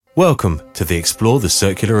Welcome to the Explore the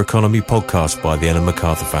Circular Economy podcast by the Ellen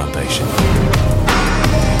MacArthur Foundation.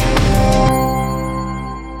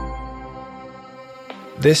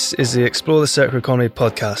 This is the Explore the Circular Economy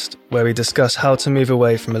podcast, where we discuss how to move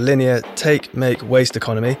away from a linear take, make, waste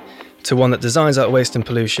economy to one that designs out waste and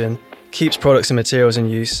pollution, keeps products and materials in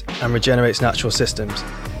use, and regenerates natural systems,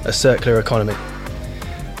 a circular economy.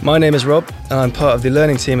 My name is Rob, and I'm part of the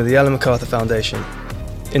learning team of the Ellen MacArthur Foundation.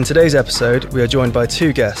 In today's episode, we are joined by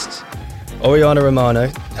two guests, Oriana Romano,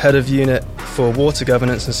 Head of Unit for Water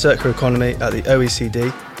Governance and Circular Economy at the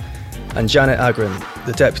OECD, and Janet Agren,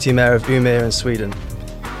 the Deputy Mayor of Umeå in Sweden.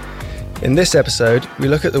 In this episode, we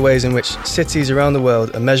look at the ways in which cities around the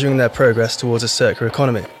world are measuring their progress towards a circular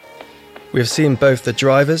economy. We have seen both the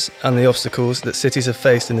drivers and the obstacles that cities have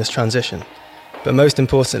faced in this transition, but most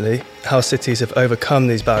importantly, how cities have overcome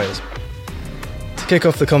these barriers. To kick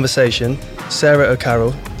off the conversation, Sarah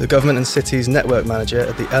O'Carroll, the Government and Cities Network Manager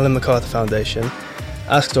at the Ellen MacArthur Foundation,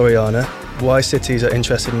 asked Oriana why cities are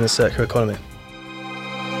interested in the circular economy.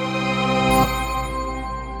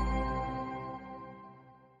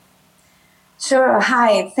 Sure.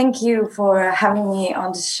 Hi. Thank you for having me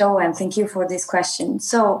on the show, and thank you for this question.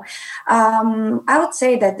 So I would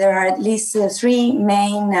say that there are at least three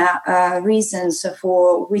main reasons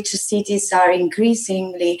for which cities are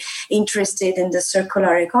increasingly interested in the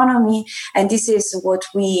circular economy. And this is what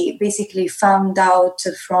we basically found out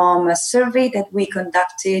from a survey that we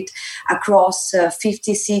conducted across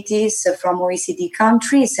 50 cities from OECD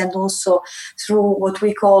countries, and also through what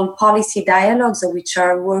we call policy dialogues, which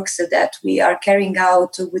are works that we are carrying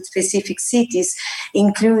out with specific cities,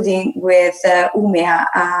 including with Umeå,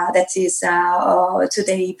 that is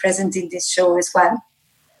today present in this show as well.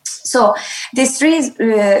 So these three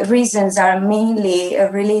reasons are mainly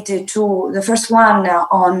related to the first one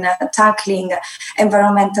on tackling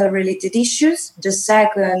environmental related issues. The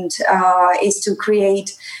second is to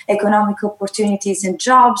create economic opportunities and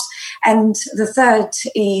jobs. And the third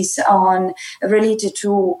is on related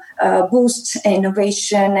to boost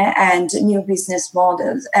innovation and new business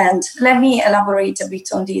models. And let me elaborate a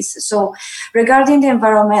bit on this. So regarding the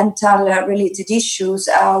environmental related issues,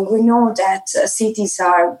 we know that cities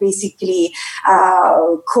are basically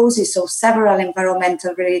causes of several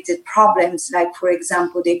environmental related problems, like, for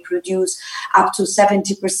example, they produce up to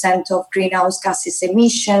 70% of greenhouse gases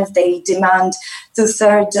emissions, they demand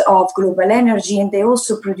 2/3 of global energy, and they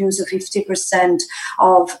also produce 50%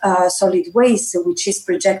 of solid waste, which is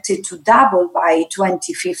projected to double by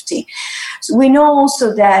 2050. So we know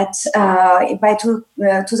also that by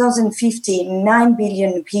 2050, 9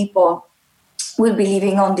 billion people will be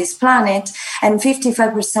living on this planet, and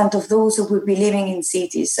 55% of those will be living in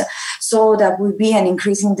cities. So that will be an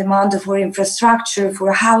increasing demand for infrastructure,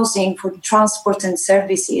 for housing, for transport and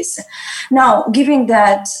services. Now, given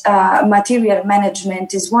that material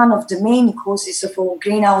management is one of the main causes of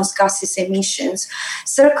greenhouse gases emissions,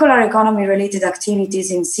 circular economy related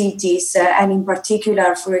activities in cities, and in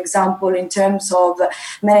particular, for example, in terms of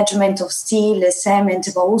management of steel, cement,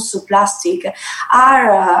 but also plastic,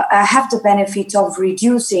 have the benefit of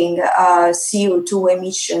reducing CO2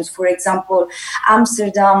 emissions. For example,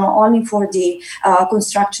 Amsterdam, only for the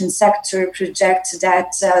construction sector, projects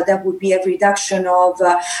that there would be a reduction of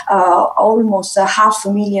almost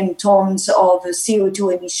 500,000 tons of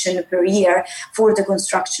CO2 emission per year for the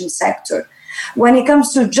construction sector. When it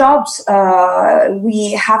comes to jobs,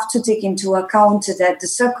 we have to take into account that the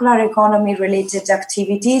circular economy related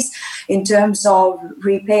activities in terms of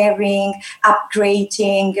repairing,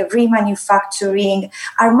 upgrading, remanufacturing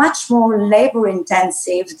are much more labor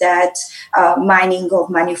intensive than mining of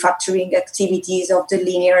manufacturing activities of the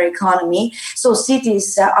linear economy. So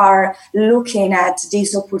cities are looking at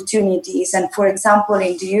these opportunities. And for example,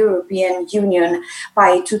 in the European Union,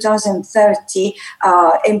 by 2030,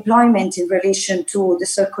 employment in relation to the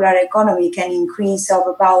circular economy can increase of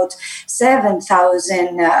about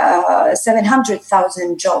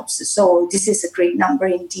 700,000 jobs. So this is a great number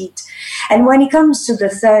indeed. And when it comes to the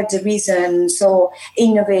third reason, so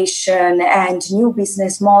innovation and new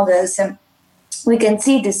business models, we can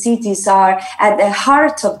see the cities are at the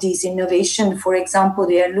heart of this innovation. For example,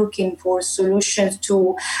 they are looking for solutions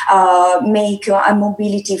to make a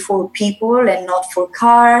mobility for people and not for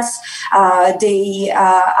cars. They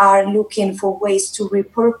are looking for ways to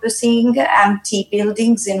repurposing empty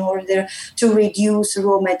buildings in order to reduce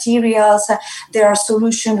raw materials. There are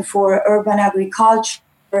solutions for urban agriculture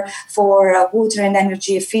for water and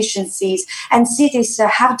energy efficiencies. And cities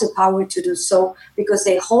have the power to do so because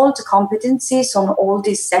they hold competencies on all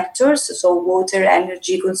these sectors, so water,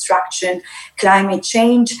 energy, construction, climate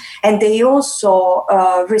change, and they also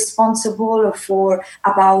responsible for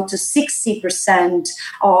about 60%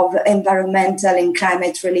 of environmental and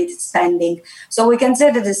climate-related spending. So we can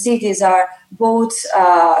say that the cities are both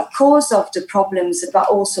cause of the problems, but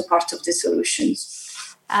also part of the solutions.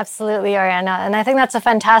 Absolutely, Arianna. And I think that's a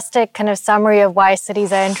fantastic kind of summary of why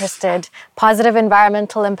cities are interested. Positive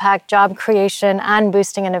environmental impact, job creation, and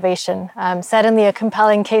boosting innovation. Certainly a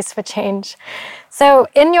compelling case for change. So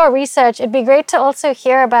in your research, it'd be great to also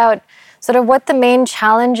hear about sort of what the main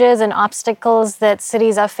challenges and obstacles that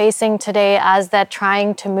cities are facing today as they're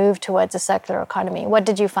trying to move towards a circular economy. What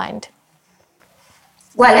did you find?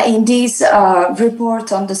 Well, in this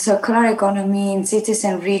report on the circular economy in cities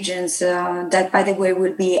and regions, that, by the way,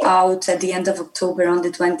 will be out at the end of October on the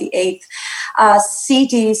 28th,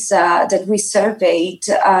 cities that we surveyed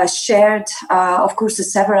shared, of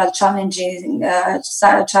course, several challenges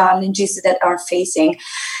that are facing.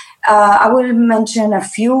 I will mention a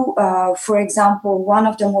few. For example, one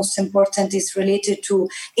of the most important is related to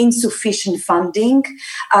insufficient funding.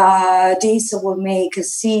 This will make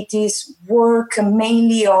cities work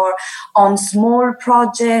mainly or on small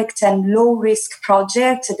projects and low-risk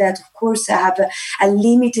projects that, of course, have a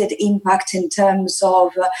limited impact in terms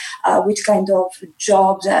of which kind of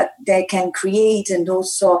jobs they can create and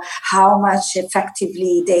also how much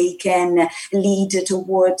effectively they can lead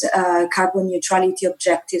toward carbon neutrality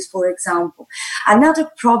objectives, for example. Another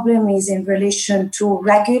problem is in relation to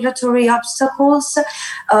regulatory obstacles.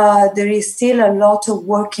 There is still a lot of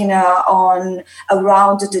working on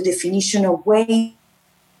around the definition of waste.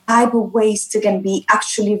 Type of waste can be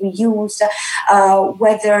actually reused,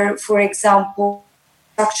 whether, for example,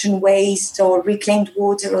 construction waste or reclaimed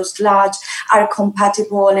water or sludge are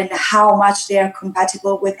compatible and how much they are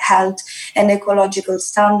compatible with health and ecological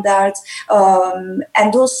standards.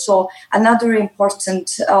 And also another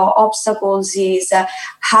important obstacles is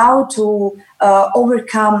how to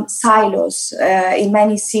overcome silos in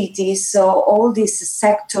many cities. So all these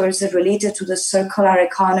sectors related to the circular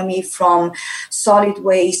economy, from solid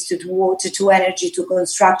waste to water to energy to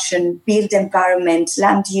construction, built environment,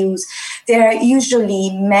 land use, they're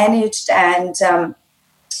usually managed and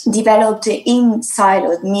developed in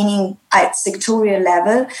silos, meaning at sectorial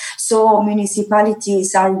level. So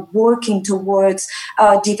municipalities are working towards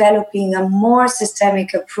developing a more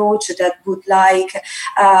systemic approach that would like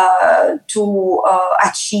to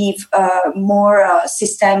achieve a more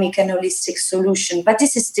systemic and holistic solution. But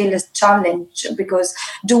this is still a challenge because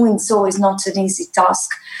doing so is not an easy task.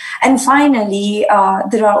 And finally,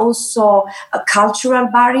 there are also cultural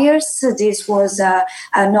barriers. This was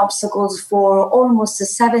an obstacle for almost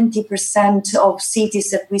 70% of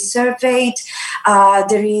cities that we surveyed.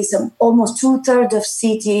 There is almost 2/3 of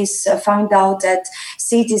cities found out that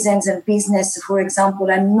citizens and business, for example,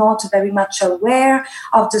 are not very much aware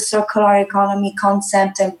of the circular economy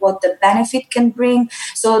concept and what the benefit can bring.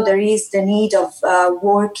 So there is the need of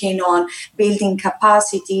working on building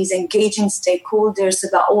capacities, engaging stakeholders,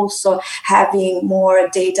 but also having more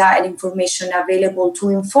data and information available to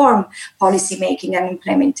inform policymaking and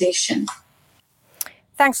implementation.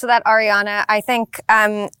 Thanks for that, Arianna. I think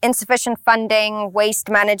insufficient funding, waste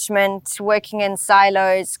management, working in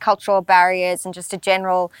silos, cultural barriers, and just a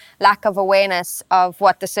general lack of awareness of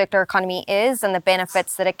what the circular economy is and the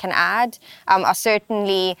benefits that it can add are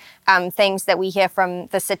certainly things that we hear from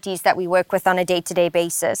the cities that we work with on a day-to-day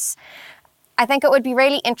basis. I think it would be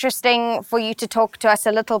really interesting for you to talk to us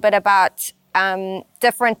a little bit about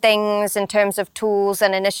different things in terms of tools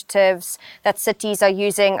and initiatives that cities are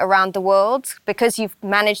using around the world. Because you've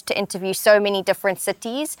managed to interview so many different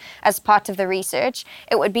cities as part of the research,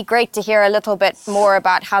 it would be great to hear a little bit more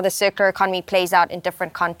about how the circular economy plays out in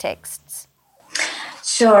different contexts.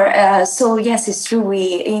 Sure. So yes, it's true.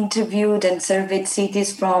 We interviewed and surveyed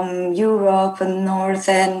cities from Europe, North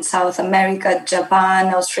and South America,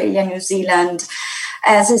 Japan, Australia, New Zealand.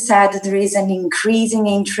 As I said, there is an increasing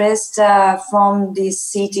interest from these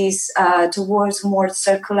cities towards more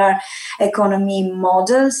circular economy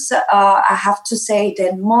models. I have to say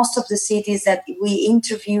that most of the cities that we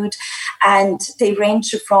interviewed, and they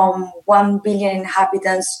range from 1 billion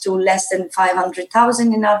inhabitants to less than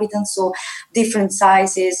 500,000 inhabitants, so different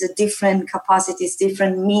sizes, different capacities,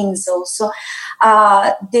 different means also,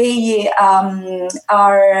 they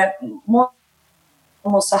are more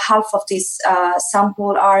almost a half of this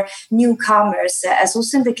sample are newcomers, as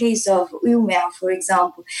also in the case of Umea, for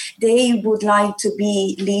example. They would like to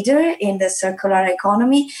be leader in the circular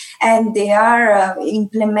economy, and they are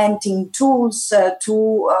implementing tools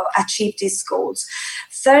to achieve these goals.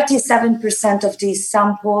 37% of this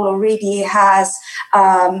sample already has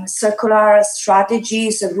circular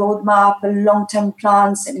strategies, a roadmap, long-term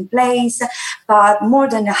plans in place, but more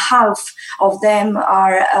than half of them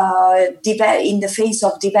are in the phase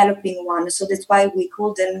of developing one. So that's why we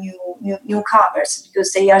call them newcomers,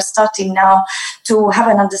 because they are starting now to have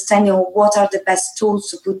an understanding of what are the best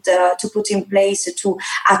tools to put in place to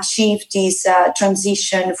achieve this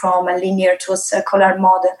transition from a linear to a circular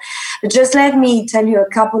model. But just let me tell you a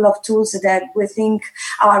couple of tools that we think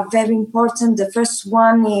are very important. The first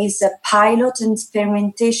one is a pilot and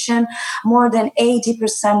experimentation. More than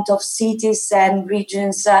 80% of cities and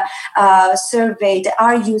regions surveyed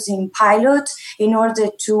are using pilot in order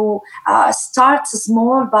to start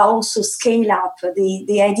small but also scale up.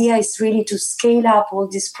 The idea is really to scale up all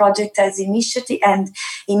these projects as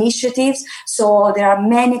initiatives. So there are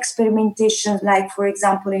many experimentations, like for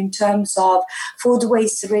example in terms of food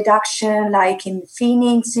waste reduction, like in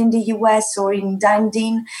Phoenix in the US or in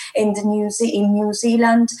Dundee in New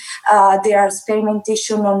Zealand. There are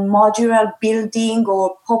experimentation on modular building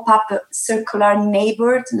or pop-up circular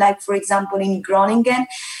neighborhood, like for example in Groningen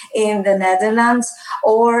in the Netherlands,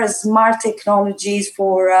 or smart technologies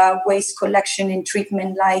for waste collection and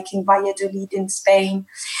treatment, like in Valladolid in Spain.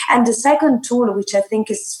 And the second tool, which I think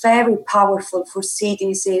is very powerful for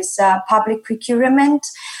cities, is public procurement.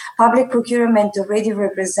 Public procurement already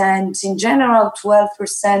represents, in general,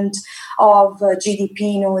 12% of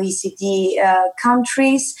GDP in OECD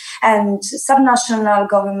countries, and subnational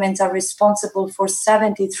governments are responsible for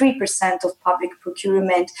 73% of public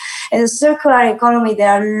procurement. In the circular economy,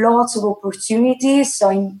 there are lots of opportunities. So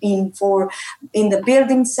in the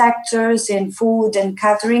building sectors, in food and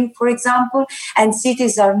catering, for example, and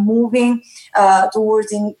cities are moving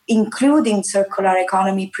towards including circular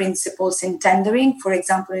economy principles in tendering, for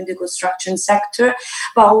example, in the construction sector,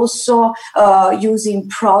 but also using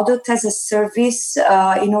product as a service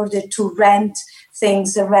in order to rent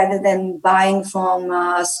things rather than buying from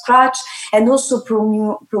scratch, and also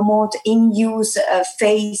promote in-use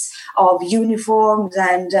phase of uniforms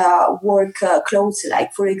and work clothes,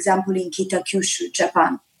 like for example in Kitakyushu,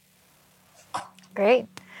 Japan. Great.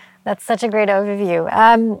 That's such a great overview.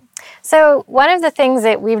 So one of the things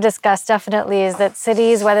that we've discussed definitely is that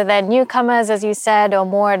cities, whether they're newcomers, as you said, or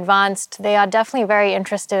more advanced, they are definitely very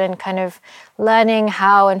interested in kind of learning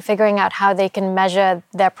how and figuring out how they can measure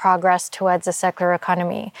their progress towards a circular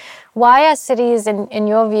economy. Why are cities, in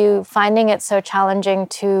your view, finding it so challenging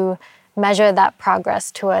to measure that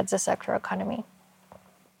progress towards a circular economy?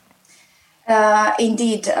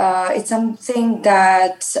 Indeed, it's something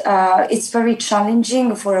that it's very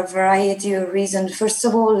challenging for a variety of reasons. First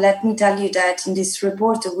of all, let me tell you that in this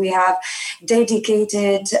report we have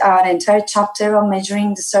dedicated an entire chapter on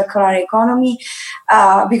measuring the circular economy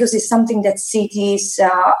because it's something that cities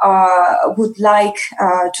would like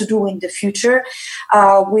to do in the future.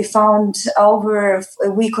 We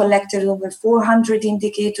collected over 400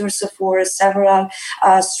 indicators for several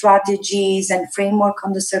strategies and framework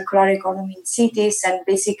on the circular economy in cities, and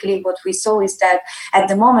basically what we saw is that at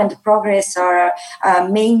the moment progress are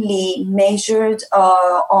mainly measured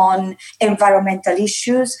on environmental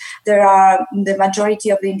issues. The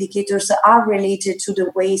majority of the indicators are related to the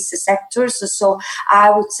waste sectors, so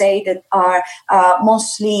I would say that are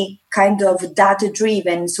mostly kind of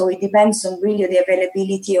data-driven. So it depends on really the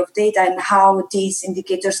availability of data and how these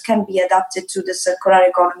indicators can be adapted to the circular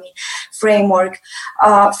economy framework.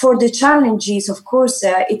 For the challenges, of course,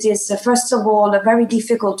 it is, first of all, very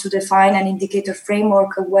difficult to define an indicator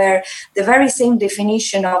framework where the very same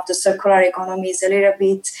definition of the circular economy is a little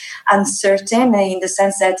bit uncertain in the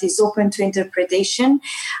sense that it's open to interpretation.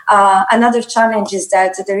 Another challenge is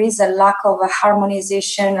that there is a lack of a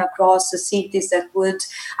harmonization across the cities that would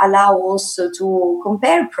allow also to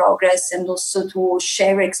compare progress and also to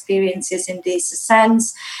share experiences in this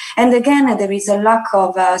sense. And again, there is a lack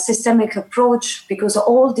of a systemic approach because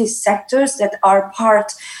all these sectors that are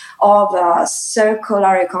part of a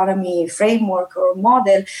circular economy framework or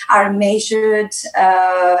model are measured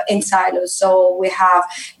in silos. So we have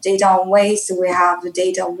data on waste, we have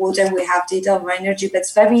data on water, we have data on energy, but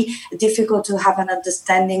it's very difficult to have an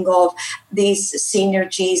understanding of these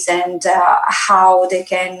synergies and how they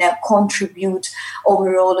can contribute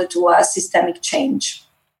overall to a systemic change.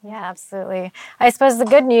 Yeah, absolutely. I suppose the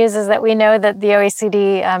good news is that we know that the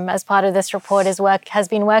OECD, as part of this report, has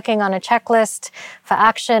been working on a checklist for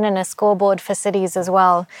action and a scoreboard for cities as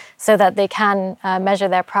well, so that they can measure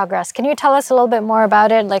their progress. Can you tell us a little bit more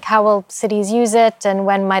about it? Like, how will cities use it and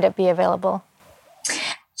when might it be available?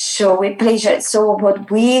 Sure, with pleasure. So what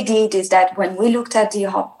we did is that when we looked at the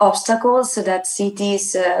obstacles that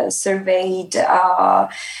cities surveyed,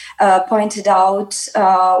 pointed out,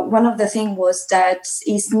 one of the things was that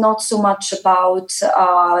it's not so much about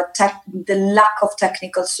the lack of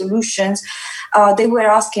technical solutions. They were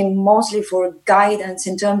asking mostly for guidance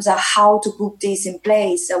in terms of how to put this in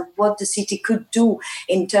place, what the city could do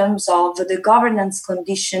in terms of the governance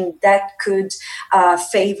condition that could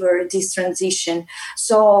favor this transition.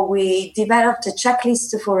 So we developed a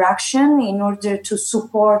checklist for action in order to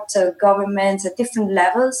support governments at different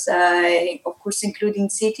levels, of course, including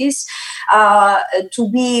cities, to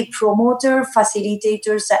be promoter,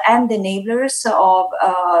 facilitators, and enablers of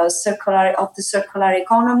the circular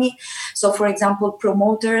economy. So, for example,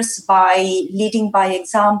 promoters by leading by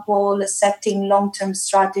example, setting long-term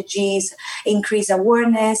strategies, increase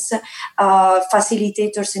awareness,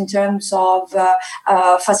 facilitators in terms of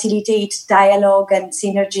facilitate dialogue and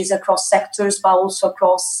synergies across sectors, but also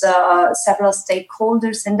across several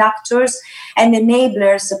stakeholders and actors, and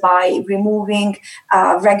enablers by removing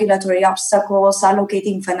regulatory obstacles,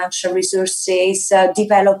 allocating financial resources,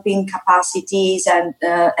 developing capacities,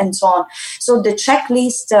 and so on. So the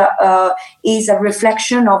checklist is a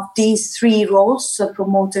reflection of these three roles: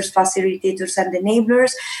 promoters, facilitators, and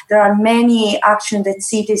enablers. There are many actions that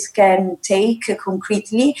cities can take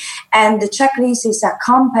concretely, and the checklist is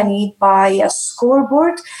accompanied by a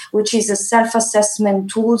scoreboard, which is a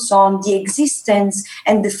self-assessment tools on the existence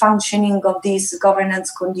and the functioning of these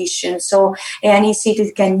governance conditions. So any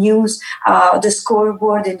city can use the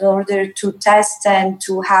scoreboard in order to test and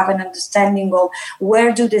to have an understanding of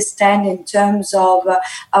where do they stand in terms of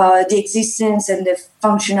the existence and the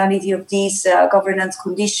functionality of these governance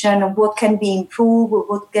condition, what can be improved,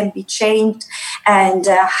 what can be changed, and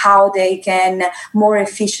how they can more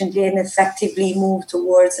efficiently and effectively move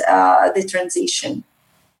towards the transition.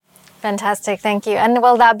 Fantastic, thank you. And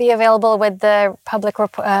will that be available with the public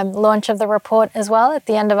launch of the report as well at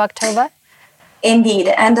the end of October? Indeed,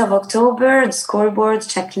 end of October, the scoreboard,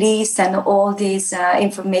 checklist, and all this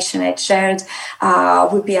information I shared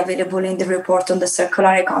will be available in the report on the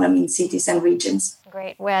circular economy in cities and regions.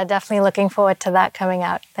 Great. We're definitely looking forward to that coming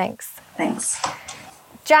out. Thanks. Thanks.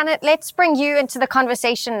 Janet, let's bring you into the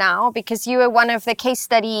conversation now, because you were one of the case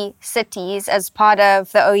study cities as part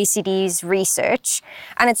of the OECD's research.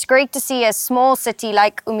 And it's great to see a small city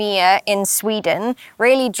like Umeå in Sweden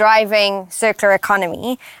really driving circular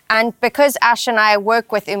economy. And because Ash and I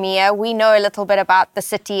work with Umeå, we know a little bit about the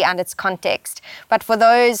city and its context. But for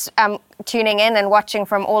those tuning in and watching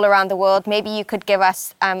from all around the world, maybe you could give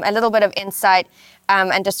us a little bit of insight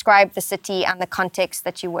and describe the city and the context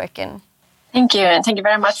that you work in. Thank you, and thank you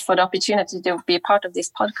very much for the opportunity to be part of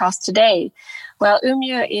this podcast today. Well,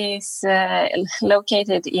 Umeå is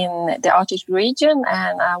located in the Arctic region,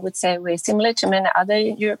 and I would say we're similar to many other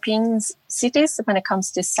European cities when it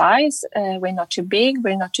comes to size. We're not too big,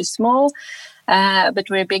 we're not too small, but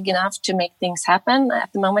we're big enough to make things happen.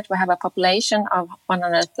 At the moment, we have a population of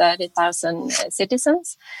 130,000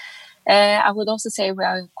 citizens. I would also say we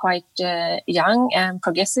are quite young and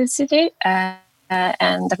progressive city.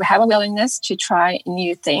 And that we have a willingness to try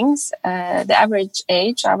new things. The average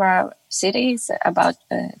age of our city is about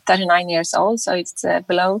 39 years old, so it's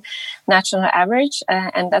below national average,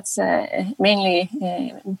 and that's mainly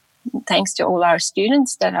thanks to all our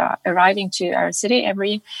students that are arriving to our city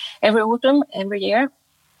every autumn, every year,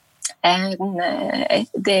 and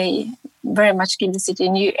they very much give the city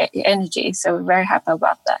new energy. So we're very happy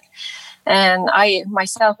about that. And I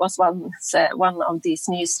myself was one of these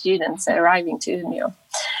new students arriving to Umeå.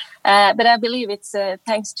 But I believe it's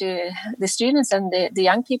thanks to the students and the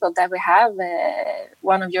young people that we have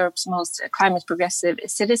one of Europe's most climate progressive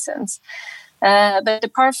citizens. But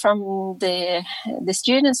apart from the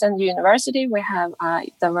students and the university, we have a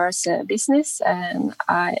diverse business, and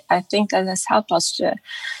I think that has helped us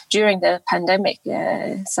during the pandemic.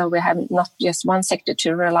 So we have not just one sector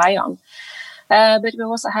to rely on. But we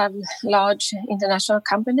also have large international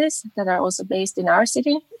companies that are also based in our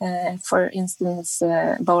city. For instance,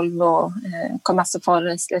 Volvo, Komatsu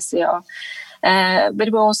Forest, SCA. But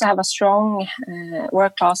we also have a strong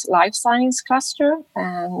world-class life science cluster.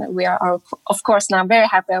 And we are, of course, now very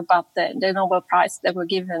happy about the Nobel Prize that were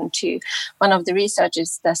given to one of the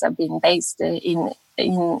researchers that have been based in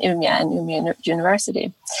Umeå and Umeå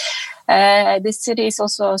University. The city is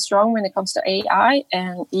also strong when it comes to AI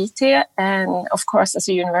and IT. And of course, as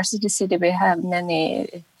a university city, we have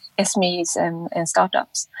many SMEs and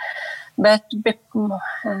startups. But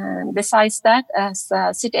besides that, as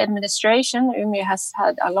a city administration, Umeå has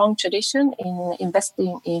had a long tradition in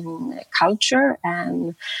investing in culture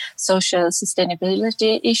and social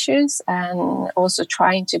sustainability issues, and also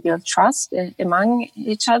trying to build trust among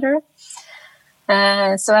each other.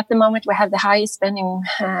 So at the moment, we have the highest spending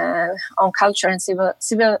on culture and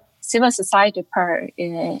civil society per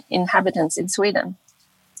inhabitants in Sweden.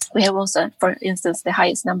 We have also, for instance, the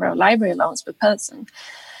highest number of library loans per person.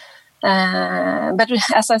 But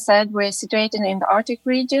as I said, we're situated in the Arctic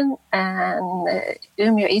region, and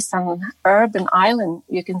Umeå is an urban island,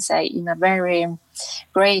 you can say, in a very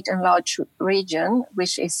great and large region,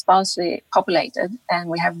 which is sparsely populated, and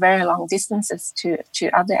we have very long distances to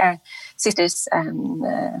other cities and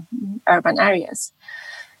urban areas.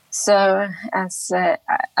 So, as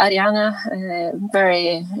Ariana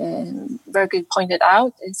very good pointed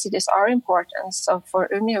out, cities are important. So for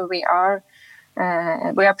Umeå, we are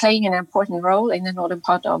playing an important role in the northern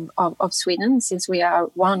part of Sweden, since we are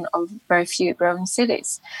one of very few growing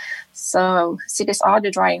cities. So cities are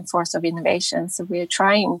the driving force of innovation. So we are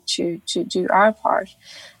trying to do our part.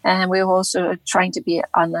 And we're also trying to be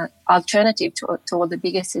an alternative to all the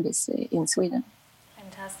bigger cities in Sweden.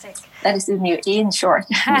 Fantastic. That is Umeå in short.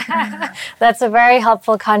 That's a very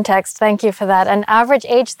helpful context. Thank you for that. And average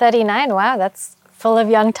age 39. Wow, that's full of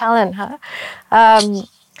young talent, huh?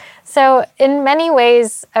 So in many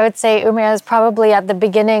ways, I would say Umeå is probably at the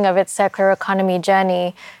beginning of its circular economy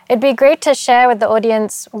journey. It'd be great to share with the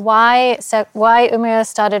audience why Umeå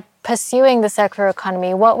started pursuing the circular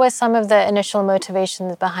economy. What were some of the initial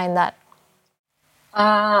motivations behind that?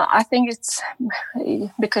 I think it's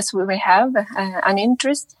because we have an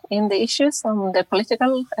interest in the issues on the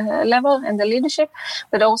political level and the leadership,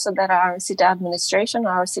 but also that our city administration,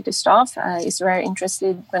 our city staff is very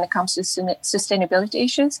interested when it comes to sustainability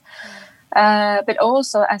issues. But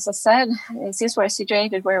also, as I said, since we're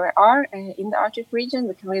situated where we are in the Arctic region,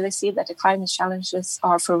 we can really see that the climate challenges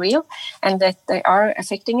are for real and that they are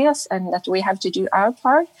affecting us and that we have to do our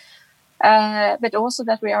part. But also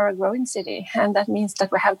that we are a growing city, and that means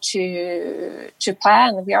that we have to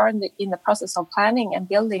plan. We are in the process of planning and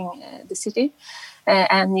building the city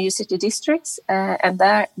and new city districts, and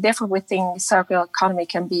therefore we think circular economy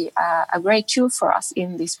can be a great tool for us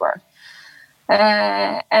in this work.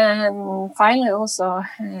 And finally, also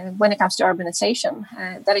when it comes to urbanization,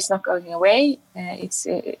 that is not going away; it's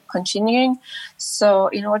continuing. So,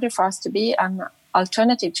 in order for us to be an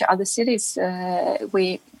alternative to other cities,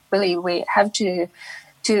 we have to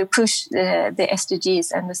push the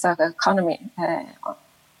SDGs and the circular economy,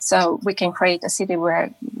 so we can create a city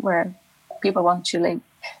where people want to live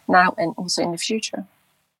now and also in the future.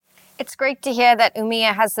 It's great to hear that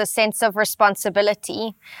Umeå has a sense of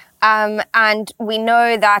responsibility. And we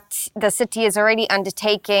know that the city is already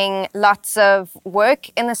undertaking lots of work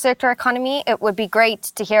in the circular economy. It would be great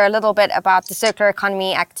to hear a little bit about the circular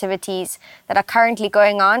economy activities that are currently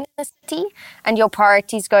going on in the city and your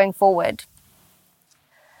priorities going forward.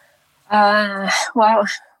 Well,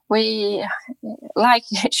 we like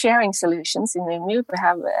sharing solutions in Umeå. We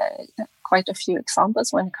have quite a few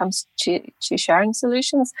examples when it comes to sharing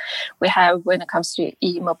solutions. We have, when it comes to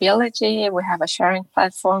e-mobility, we have a sharing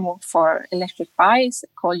platform for electric bikes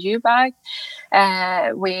called U-Bike.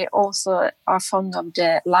 We also are fond of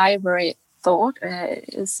the library thought.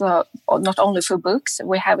 So not only for books,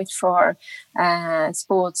 we have it for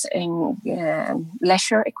sports and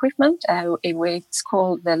leisure equipment. It's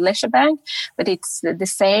called the Leisure Bank, but it's the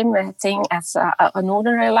same thing as an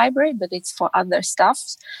ordinary library, but it's for other stuff.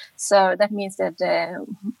 So that means that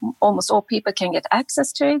almost all people can get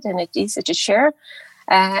access to it, and it's easy to share.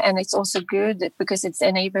 And it's also good because it's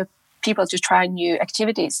enabled people to try new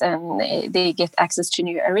activities, and they get access to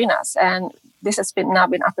new arenas. And this has now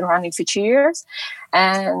been up and running for 2 years,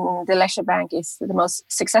 and the Leisure Bank is the most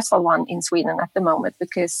successful one in Sweden at the moment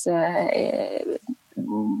because the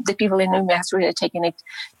people in Umeå has really taken it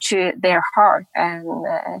to their heart, and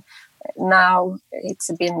now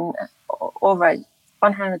it's been over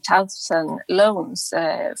 100,000 loans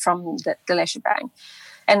from the Leisure Bank,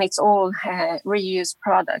 and it's all reused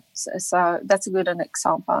products. So that's a good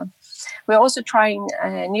example. We're also trying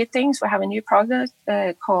new things. We have a new product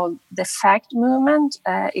called the Fact Movement.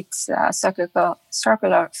 It's a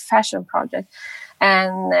circular fashion project.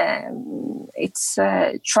 And it's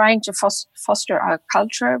trying to foster a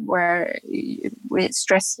culture where we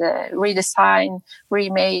stress redesign,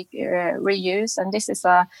 remake, reuse. And this is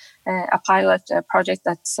a pilot project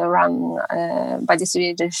that's run by the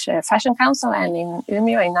Swedish Fashion Council, and in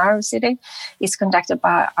Umeå, in our city, it's conducted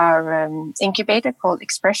by our incubator called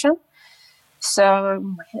Expression. So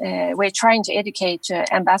we're trying to educate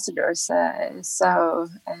ambassadors so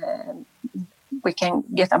we can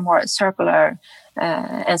get a more circular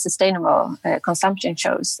and sustainable consumption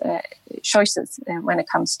choices when it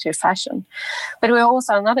comes to fashion. But we're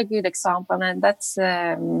also another good example, and that's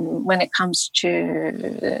when it comes to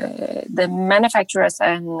the manufacturers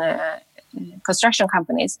and construction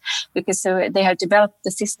companies, because they have developed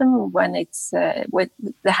the system when it's that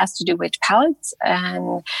has to do with pallets,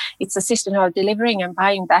 and it's a system of delivering and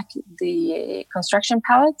buying back the construction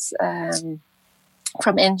pallets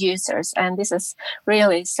from end users, and this has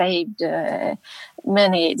really saved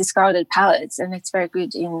many discarded pallets, and it's very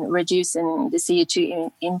good in reducing the CO2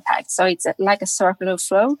 impact. So it's like a circular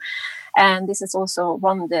flow. And this is also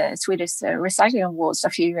won the Swedish Recycling Awards a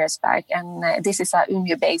few years back, and this is a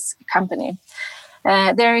Umeå-based company.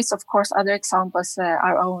 There is, of course, other examples.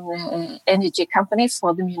 Our own energy company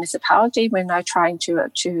for the municipality. We're now trying to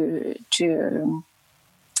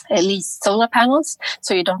lease solar panels,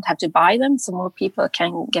 so you don't have to buy them, so more people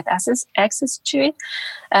can get access to it.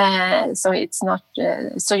 So it's not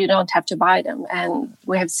so you don't have to buy them, and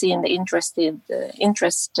we have seen the interest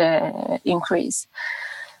increase.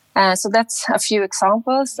 So that's a few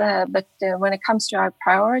examples, but when it comes to our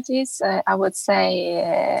priorities, I would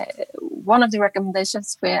say one of the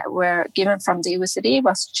recommendations were given from the OECD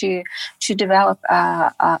was to develop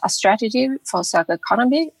a strategy for circular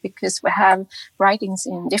economy, because we have writings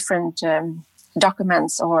in different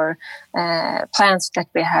documents or plans that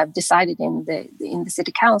we have decided in the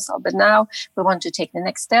city council. But now we want to take the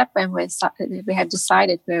next step, and we have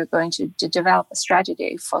decided we're going to develop a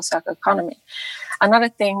strategy for circular economy. Another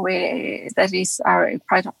thing that is our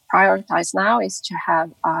prioritize now is to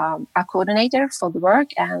have a coordinator for the work,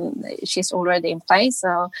 and she's already in place.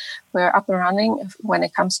 So we're up and running when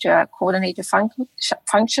it comes to a coordinator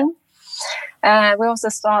function. We also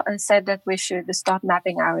said that we should start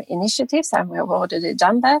mapping our initiatives, and we have already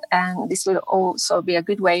done that. And this will also be a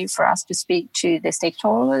good way for us to speak to the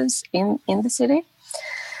stakeholders in the city.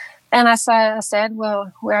 And as I said,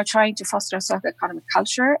 we are trying to foster a circular economic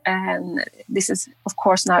culture, and this is, of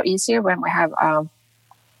course, now easier when we have a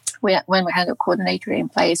coordinator in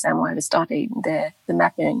place and when we're starting the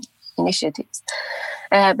mapping initiatives.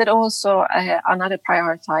 But also another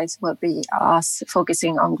prioritize will be us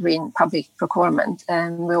focusing on green public procurement,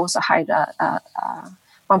 and we also hired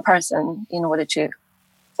one person in order to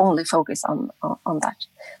only focus on that.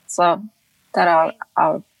 So that are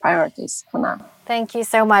our priorities for now. Thank you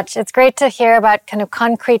so much. It's great to hear about kind of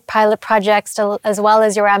concrete pilot projects as well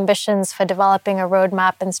as your ambitions for developing a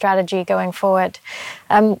roadmap and strategy going forward.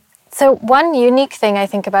 So one unique thing I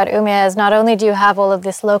think about Umeå is not only do you have all of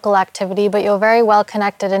this local activity, but you're very well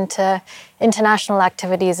connected into international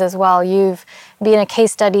activities as well. You've been a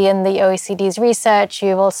case study in the OECD's research.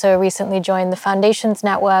 You've also recently joined the Foundations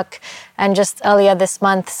Network, and just earlier this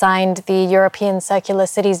month signed the European Circular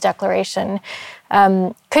Cities Declaration.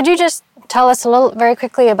 Could you just tell us very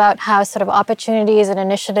quickly about how sort of opportunities and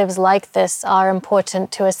initiatives like this are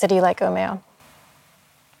important to a city like Umeå?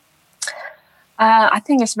 I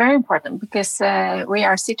think it's very important because we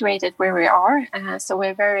are situated where we are, so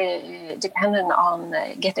we're very dependent on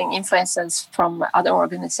getting influences from other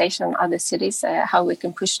organizations, other cities, how we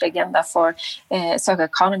can push the agenda for circular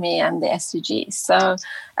economy and the SDGs. So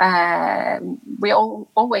we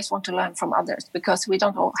always want to learn from others because we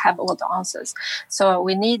don't have all the answers. So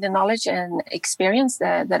we need the knowledge and experience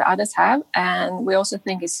that others have, and we also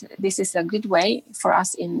think this is a good way for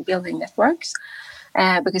us in building networks.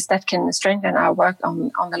 Because that can strengthen our work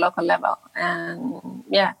on the local level. And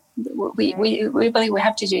yeah, we believe we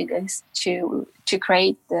have to do this to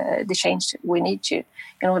create the change we need to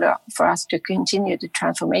in order for us to continue the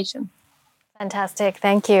transformation. Fantastic,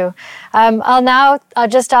 thank you. I'll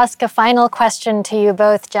just ask a final question to you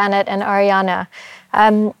both, Janet and Ariana.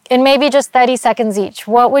 In maybe just 30 seconds each,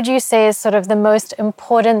 what would you say is sort of the most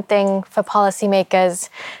important thing for policymakers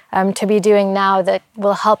to be doing now that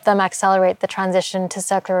will help them accelerate the transition to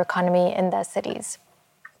circular economy in their cities?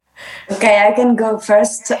 Okay, I can go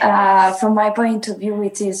first. From my point of view,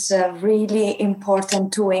 it is really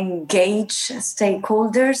important to engage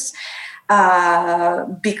stakeholders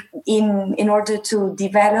in order to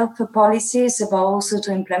develop policies, but also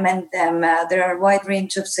to implement them. There are a wide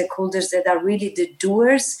range of stakeholders that are really the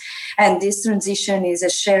doers, and this transition is a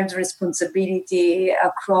shared responsibility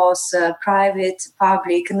across private,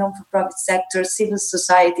 public, non-for-profit sector, civil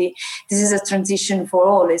society. This is a transition for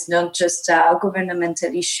all. It's not just a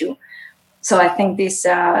governmental issue. So I think this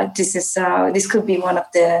could be one of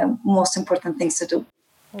the most important things to do.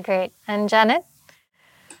 Great. And Janet?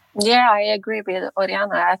 Yeah, I agree with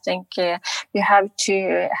Oriana. I think you have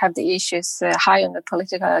to have the issues high on the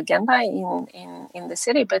political agenda in the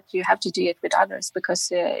city, but you have to do it with others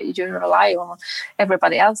because you rely on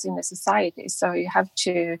everybody else in the society. So you have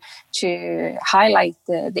to highlight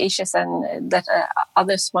the issues and that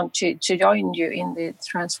others want to join you in the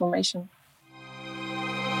transformation.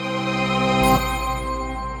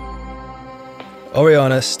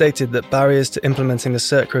 Oriana stated that barriers to implementing the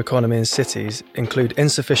circular economy in cities include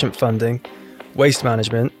insufficient funding, waste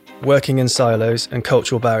management, working in silos, and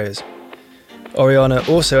cultural barriers. Oriana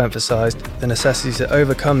also emphasised the necessity to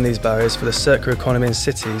overcome these barriers for the circular economy in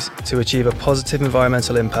cities to achieve a positive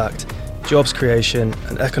environmental impact, jobs creation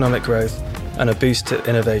and economic growth, and a boost to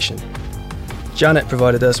innovation. Janet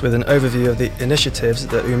provided us with an overview of the initiatives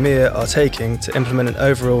that Umea are taking to implement an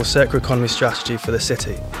overall circular economy strategy for the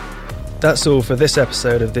city. That's all for this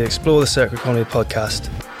episode of the Explore the Circular Economy podcast.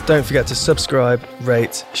 Don't forget to subscribe,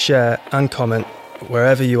 rate, share and comment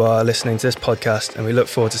wherever you are listening to this podcast, and we look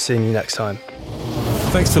forward to seeing you next time.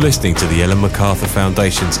 Thanks for listening to the Ellen MacArthur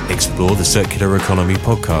Foundation's Explore the Circular Economy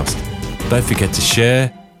podcast. Don't forget to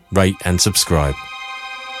share, rate and subscribe.